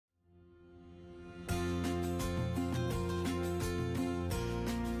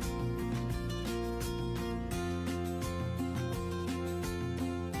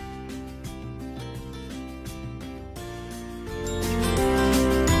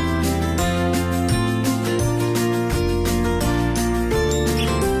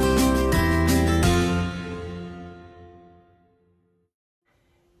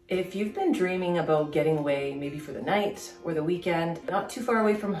you've been dreaming about getting away maybe for the night or the weekend, not too far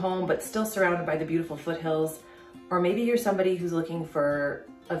away from home, but still surrounded by the beautiful foothills, or maybe you're somebody who's looking for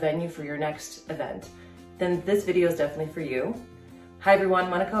a venue for your next event, then this video is definitely for you. Hi everyone,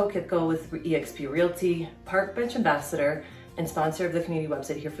 Monica Okitko with eXp Realty, Park Bench Ambassador, and sponsor of the community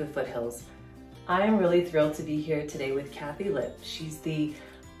website here for the Foothills. I am really thrilled to be here today with Cathy Lipe. She's the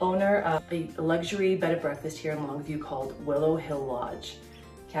owner of a luxury bed and breakfast here in Longview called Willow Hill Lodge.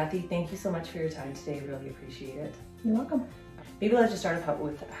 Cathy, thank you so much for your time today. Really appreciate it. You're welcome. Maybe let's just start off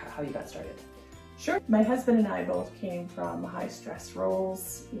with how you got started. Sure. My husband and I both came from high stress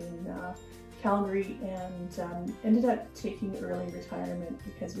roles in Calgary and ended up taking early retirement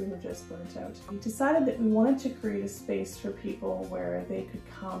because we were just burnt out. We decided that we wanted to create a space for people where they could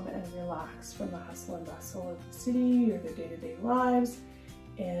come and relax from the hustle and bustle of the city or their day-to-day lives,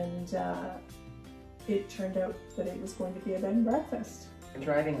 and it turned out that it was going to be a bed and breakfast.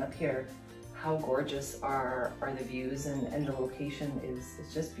 Driving up here, how gorgeous are the views, and the location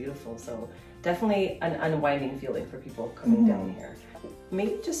is just beautiful. So definitely an unwinding feeling for people coming down here.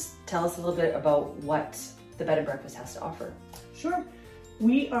 Maybe just tell us a little bit about what the bed and breakfast has to offer. Sure.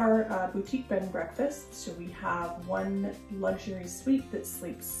 We are a boutique bed and breakfast. So we have one luxury suite that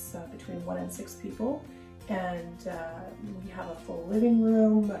sleeps between 1 and 6 people. And we have a full living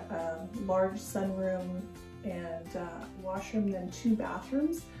room, a large sunroom, and washroom, then 2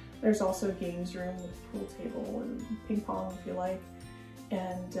 bathrooms. There's also a games room with pool table and ping pong if you like,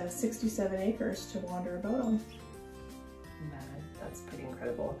 and 67 acres to wander about on. Man, that's pretty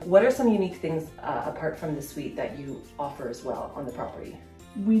incredible. What are some unique things apart from the suite that you offer as well on the property?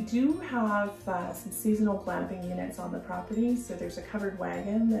 We do have some seasonal glamping units on the property. So there's a covered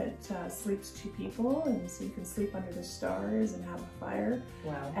wagon that sleeps 2 people, and so you can sleep under the stars and have a fire.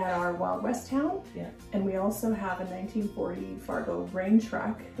 Wow. At our Wild West town. Yeah. And we also have a 1940 Fargo grain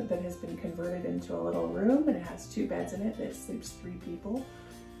truck that has been converted into a little room, and it has 2 beds in it that sleeps 3 people.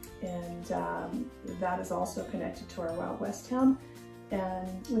 And that is also connected to our Wild West town.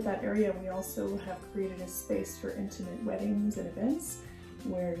 And with that area, we also have created a space for intimate weddings and events,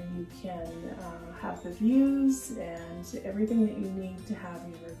 where you can have the views and everything that you need to have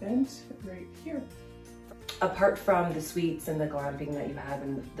your event right here. Apart from the suites and the glamping that you have,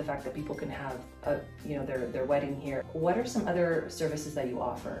 and the fact that people can have their wedding here, what are some other services that you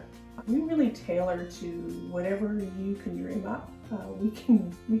offer? We really tailor to whatever you can dream up. We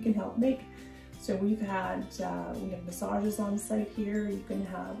can help make. So we have massages on site here. You can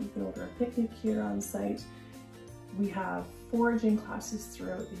order a picnic here on site. We have foraging classes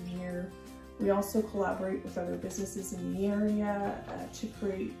throughout the year. We also collaborate with other businesses in the area to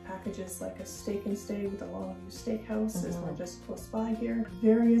create packages like a steak and stay with a Longview Steakhouse, as we're just close by here.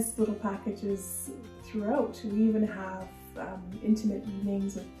 Various little packages throughout. We even have intimate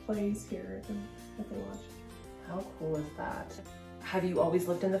evenings of plays here at the lodge. How cool is that? Have you always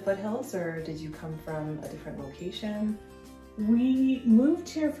lived in the Foothills, or did you come from a different location? We moved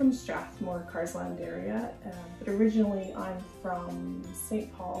here from Strathmore, Carsland area, but originally I'm from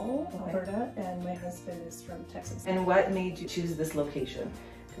St. Paul, Alberta, and my husband is from Texas. And what made you choose this location?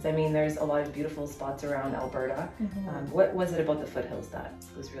 Because I mean, there's a lot of beautiful spots around Alberta. What was it about the Foothills that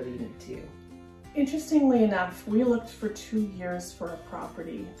was really unique to you? Interestingly enough, we looked for 2 years for a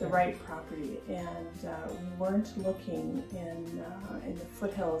property, the right property, and we weren't looking in the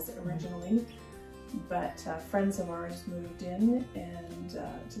Foothills originally. But friends of ours moved in and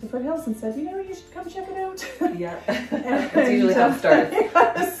to the Foothills and said, you should come check it out. Yeah, that's usually how it starts.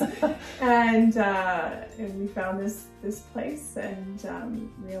 Yes. And we found this place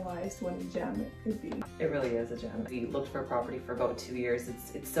and realized what a gem it could be. It really is a gem. We looked for a property for about 2 years.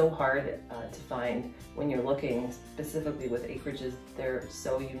 It's so hard to find when you're looking, specifically with acreages. They're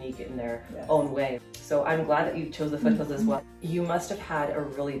so unique in their own way. So I'm glad that you chose the Foothills as well. You must have had a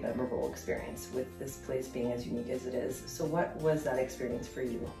really memorable experience with this place being as unique as it is. So what was that experience for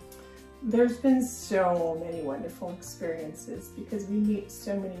you? There's been so many wonderful experiences because we meet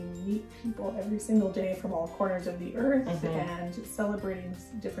so many neat people every single day from all corners of the earth and celebrating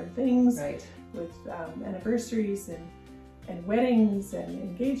different things with anniversaries and weddings and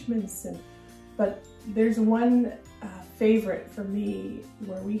engagements. But there's one favorite for me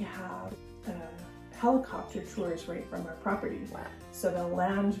where we have helicopter tours right from our property. Wow. So they'll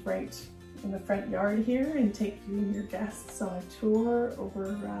land right in the front yard here and take you and your guests on a tour over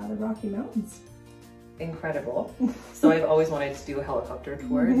the Rocky Mountains. Incredible. So I've always wanted to do a helicopter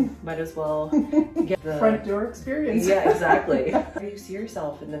tour. Might as well get the front door experience. Yeah, exactly. How do you see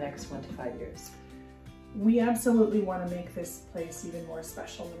yourself in the next 1 to 5 years? We absolutely want to make this place even more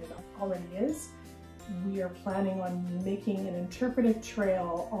special than it already is. we are planning on making an interpretive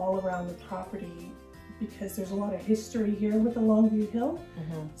trail all around the property because there's a lot of history here with the Longview Hill.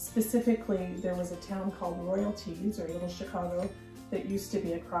 Specifically, there was a town called Royalties, or Little Chicago, that used to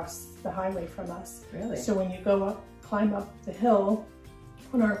be across the highway from us. Really? So when you go up, climb up the hill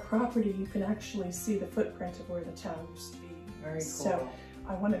on our property, you can actually see the footprint of where the town used to be. Very cool. So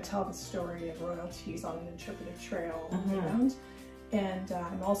I want to tell the story of Royalties on an interpretive trail around. And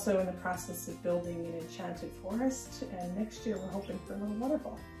I'm also in the process of building an enchanted forest, and next year we're hoping for a little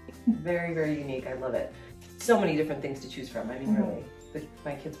waterfall. Very, very unique. I love it. So many different things to choose from. I mean, really,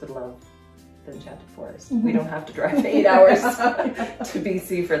 my kids would love the enchanted forest. We don't have to drive 8 hours to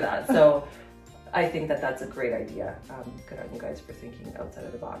BC for that. So I think that that's a great idea. Good on you guys for thinking outside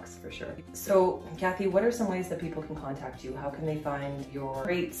of the box, for sure. So Cathy, what are some ways that people can contact you? How can they find your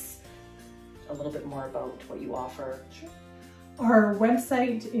rates? A little bit more about what you offer. Sure. Our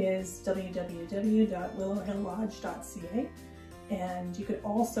website is www.willowhilllodge.ca, and you could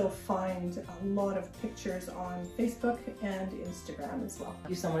also find a lot of pictures on Facebook and Instagram as well. Thank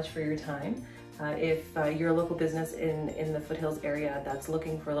you so much for your time. If you're a local business in the Foothills area that's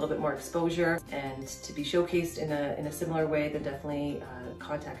looking for a little bit more exposure and to be showcased in a similar way, then definitely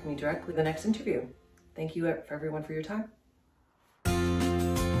contact me directly for the next interview. Thank you everyone for your time.